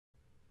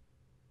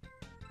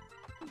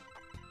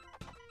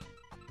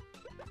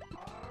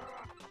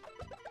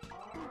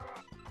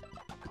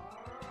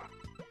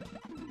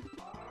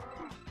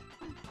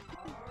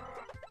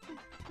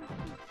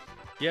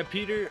Yeah,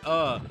 Peter,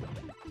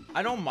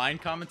 I don't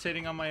mind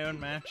commentating on my own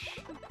match.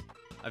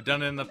 I've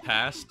done it in the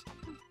past.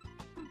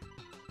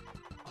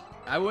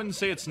 I wouldn't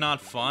say it's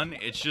not fun,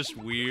 it's just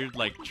weird,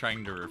 like,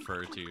 trying to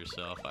refer to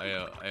yourself.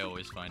 I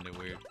always find it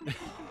weird.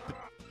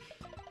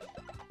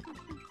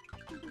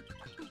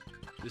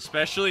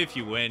 Especially if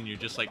you win, you're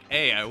just like,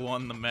 hey, I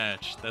won the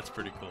match. That's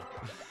pretty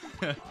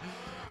cool.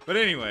 But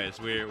anyways,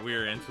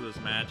 we're into this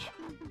match.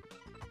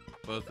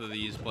 Both of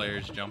these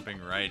players jumping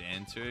right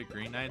into it.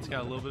 GreenKnight's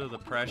got a little bit of the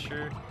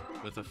pressure,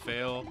 with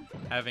afaelr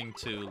having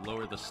to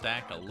lower the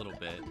stack a little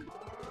bit.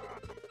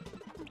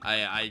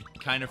 I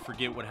kind of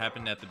forget what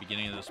happened at the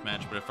beginning of this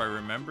match, but if I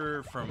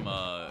remember from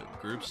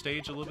group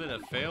stage a little bit,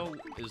 afaelr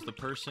is the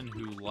person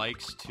who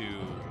likes to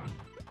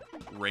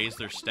raise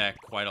their stack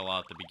quite a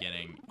lot at the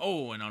beginning.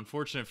 Oh, and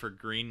unfortunate for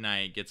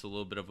GreenKnight, gets a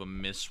little bit of a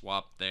miss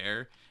swap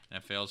there,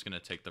 and afaelr's going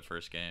to take the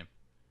first game.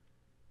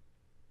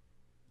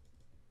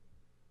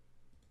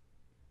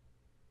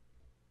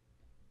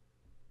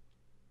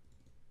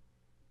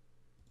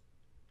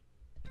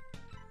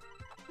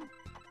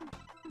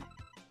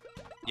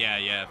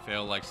 Yeah,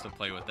 afaelr likes to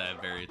play with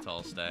that very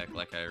tall stack,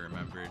 like I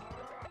remembered.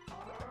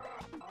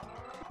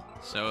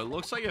 So it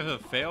looks like if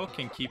afaelr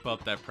can keep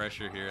up that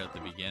pressure here at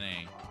the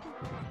beginning,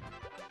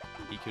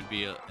 he could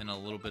be in a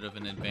little bit of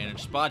an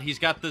advantage spot. He's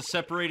got the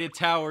separated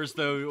towers,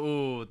 though.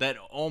 Ooh, that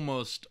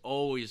almost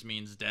always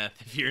means death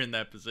if you're in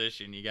that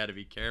position. You got to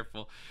be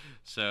careful.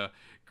 So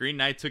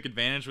GreenKnight took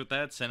advantage with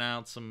that, sent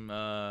out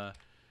some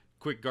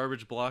quick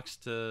garbage blocks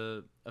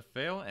to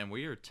afaelr, and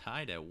we are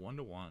tied at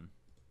 1-1.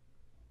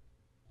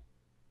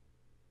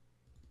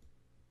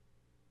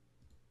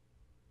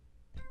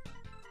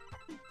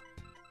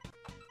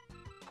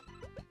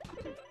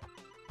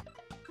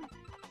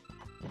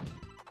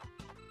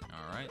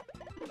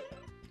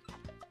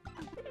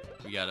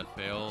 We got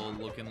afaelr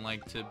looking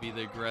like to be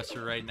the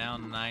aggressor right now.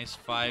 Nice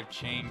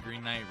 5-chain.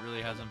 GreenKnight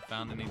really hasn't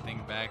found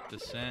anything back to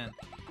send.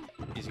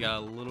 He's got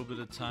a little bit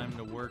of time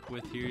to work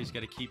with here. He's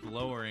got to keep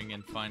lowering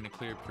and find a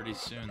clear pretty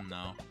soon,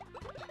 though.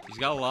 He's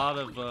got a lot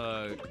of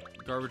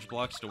garbage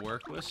blocks to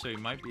work with, so he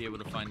might be able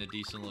to find a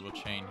decent little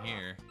chain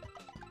here.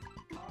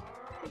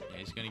 Yeah,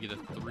 he's going to get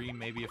a 3,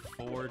 maybe a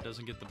 4.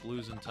 Doesn't get the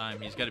blues in time.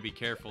 He's got to be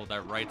careful.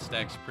 That right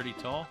stack's pretty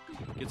tall.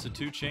 Gets a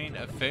 2-chain.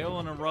 afaelr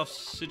in a rough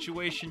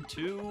situation,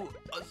 too.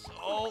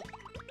 Assault.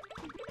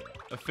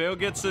 afaelr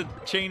gets a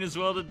chain as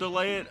well to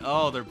delay it.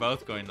 Oh, they're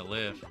both going to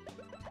live.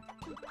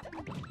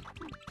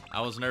 I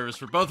was nervous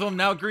for both of them.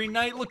 Now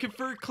GreenKnight looking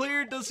for a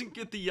clear. Doesn't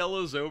get the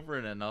yellows over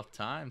in enough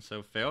time.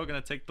 So afaelr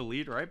going to take the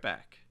lead right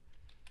back.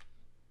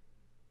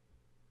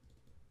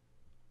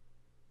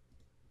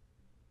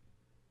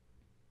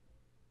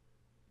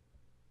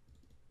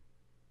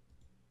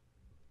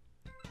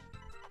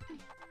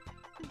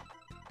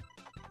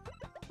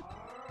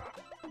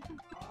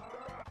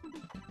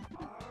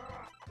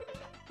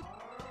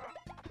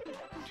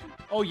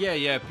 Oh,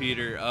 yeah,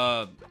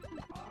 Peter.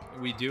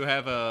 We do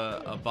have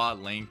a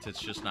bot linked. It's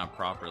just not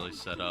properly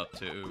set up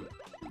to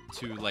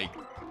like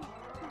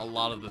a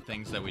lot of the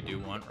things that we do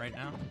want right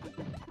now.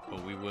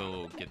 But we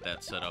will get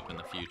that set up in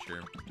the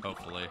future,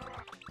 hopefully.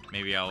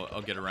 Maybe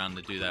I'll get around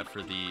to do that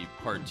for the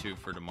part 2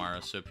 for tomorrow,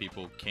 so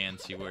people can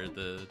see where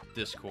the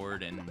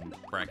Discord and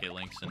bracket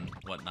links and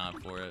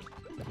whatnot for it.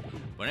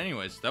 But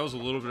anyways, that was a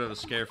little bit of a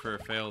scare for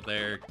afaelr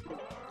there.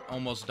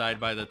 Almost died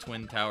by the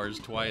twin towers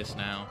twice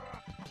now.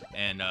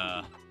 And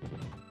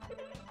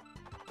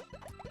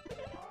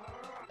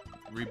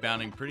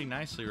rebounding pretty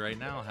nicely right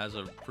now. Has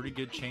a pretty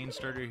good chain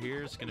starter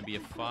here. It's going to be a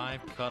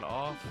 5 cut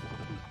off.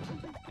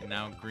 And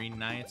now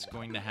GreenKnight's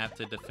going to have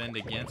to defend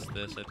against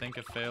this. I think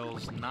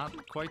afaelr's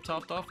not quite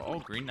topped off. Oh,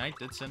 GreenKnight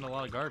did send a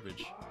lot of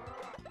garbage.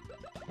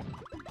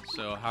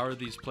 So how are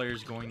these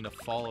players going to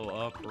follow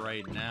up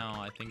right now?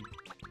 I think...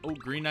 Oh,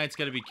 GreenKnight's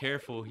got to be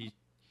careful.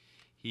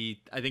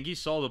 I think he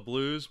saw the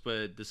blues,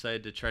 but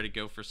decided to try to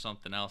go for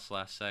something else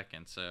last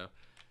second. So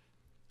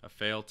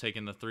afaelr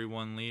taking the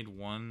 3-1 lead,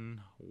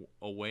 1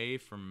 away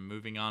from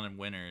moving on in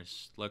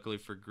winners. Luckily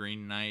for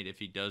GreenKnight, if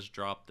he does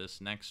drop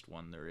this next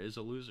one, there is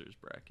a loser's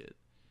bracket.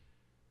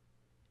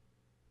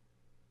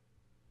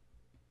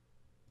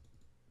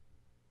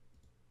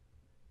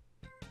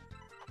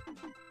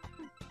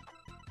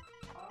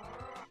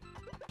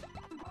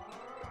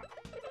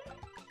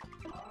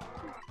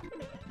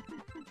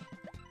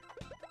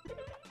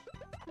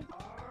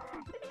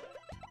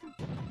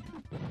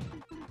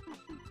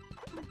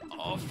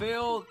 Oh,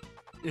 afaelr,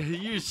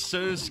 you're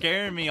so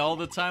scaring me all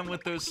the time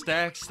with those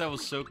stacks. That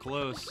was so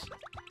close.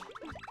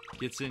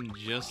 Gets in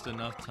just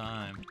enough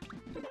time.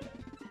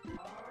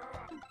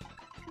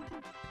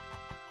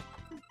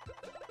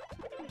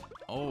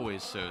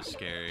 Always so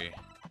scary.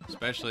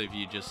 Especially if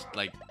you just,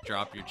 like,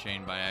 drop your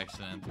chain by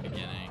accident at the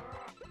beginning.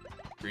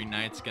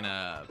 GreenKnight's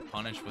gonna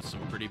punish with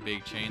some pretty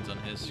big chains on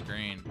his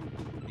screen.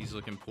 He's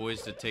looking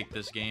poised to take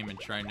this game and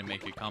trying to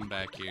make a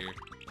comeback here.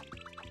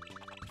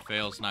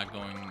 afaelr's not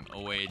going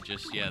away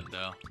just yet,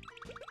 though.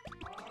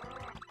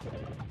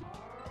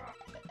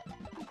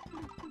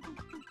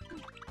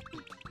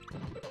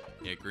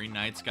 Yeah, Green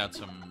Knight's got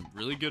some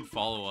really good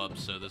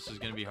follow-ups, so this is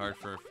going to be hard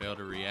for afaelr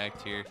to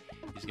react here.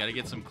 He's got to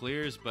get some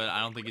clears, but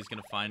I don't think he's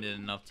going to find it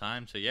in enough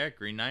time. So yeah,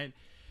 Green Knight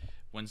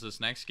wins this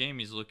next game.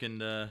 He's looking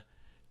to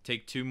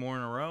take 2 more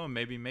in a row and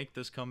maybe make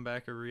this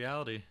comeback a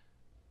reality.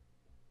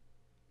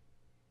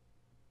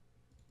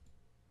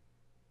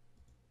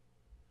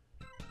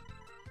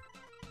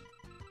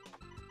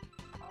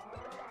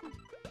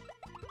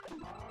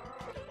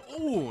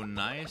 Oh,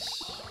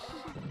 nice.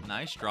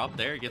 Nice drop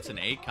there. Gets an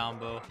 8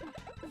 combo.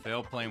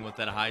 afaelr playing with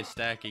that high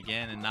stack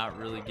again and not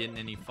really getting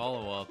any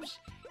follow-ups.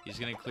 He's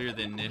going to clear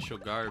the initial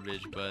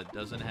garbage, but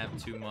doesn't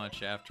have too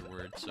much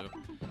afterwards. So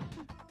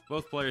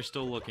both players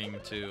still looking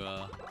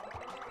to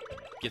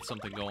get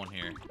something going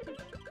here.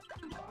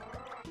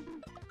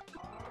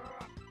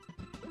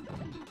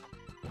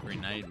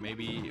 GreenKnight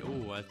maybe.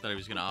 Oh, I thought he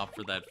was going to opt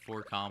for that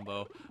 4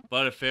 combo.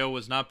 But afaelr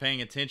was not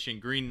paying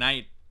attention.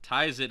 GreenKnight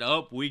ties it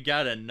up. We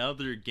got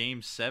another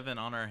game 7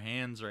 on our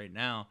hands right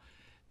now.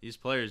 These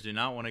players do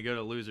not want to go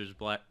to losers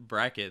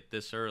bracket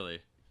this early.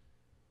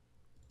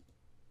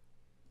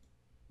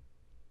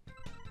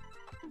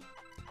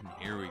 And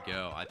here we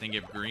go. I think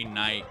if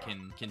GreenKnight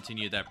can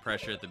continue that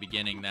pressure at the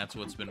beginning, that's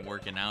what's been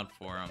working out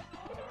for him.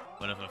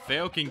 But if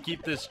afaelr can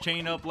keep this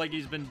chain up like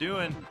he's been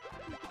doing,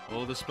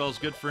 well, the spell's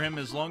good for him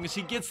as long as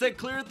he gets that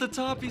clear at the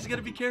top. He's got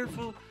to be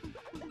careful.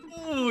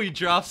 Oh, he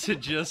drops it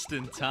just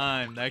in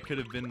time. That could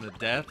have been the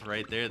death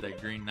right there that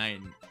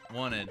GreenKnight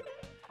wanted.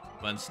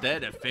 But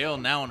instead, afaelr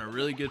now in a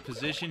really good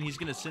position. He's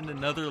going to send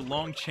another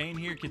long chain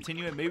here.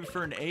 Continue it maybe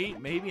for an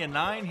 8, maybe a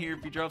 9 here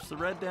if he drops the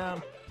red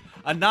down.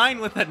 A 9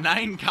 with a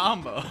 9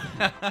 combo.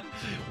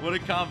 What a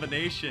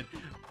combination.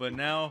 But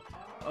now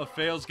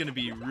afaelr's going to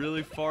be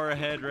really far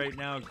ahead right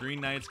now.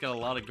 GreenKnight's got a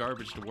lot of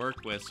garbage to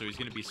work with, so he's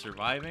going to be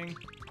surviving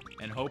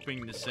and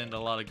hoping to send a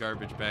lot of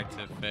garbage back to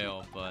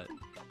afaelr. But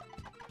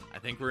I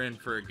think we're in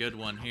for a good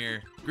one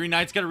here.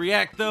 GreenKnight's got to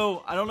react,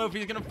 though. I don't know if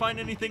he's going to find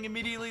anything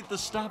immediately. The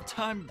stop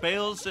time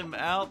bails him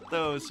out,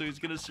 though, so he's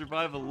going to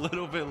survive a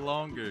little bit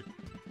longer.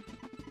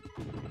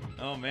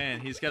 Oh,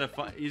 man. He's got to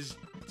find... He's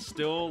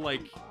still,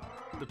 like...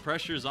 The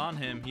pressure's on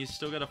him. He's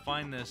still got to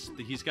find this.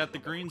 He's got the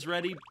greens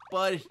ready,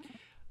 but...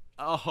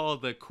 Oh,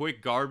 the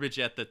quick garbage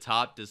at the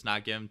top does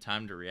not give him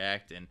time to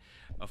react, and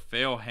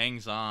afaelr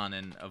hangs on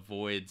and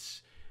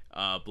avoids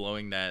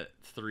blowing that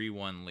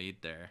 3-1 lead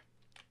there.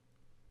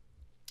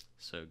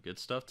 So good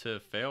stuff to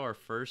afaelr, our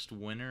first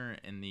winner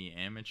in the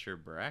amateur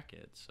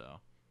bracket. So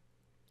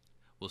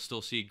we'll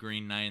still see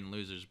GreenKnight in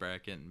losers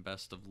bracket, and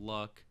best of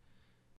luck.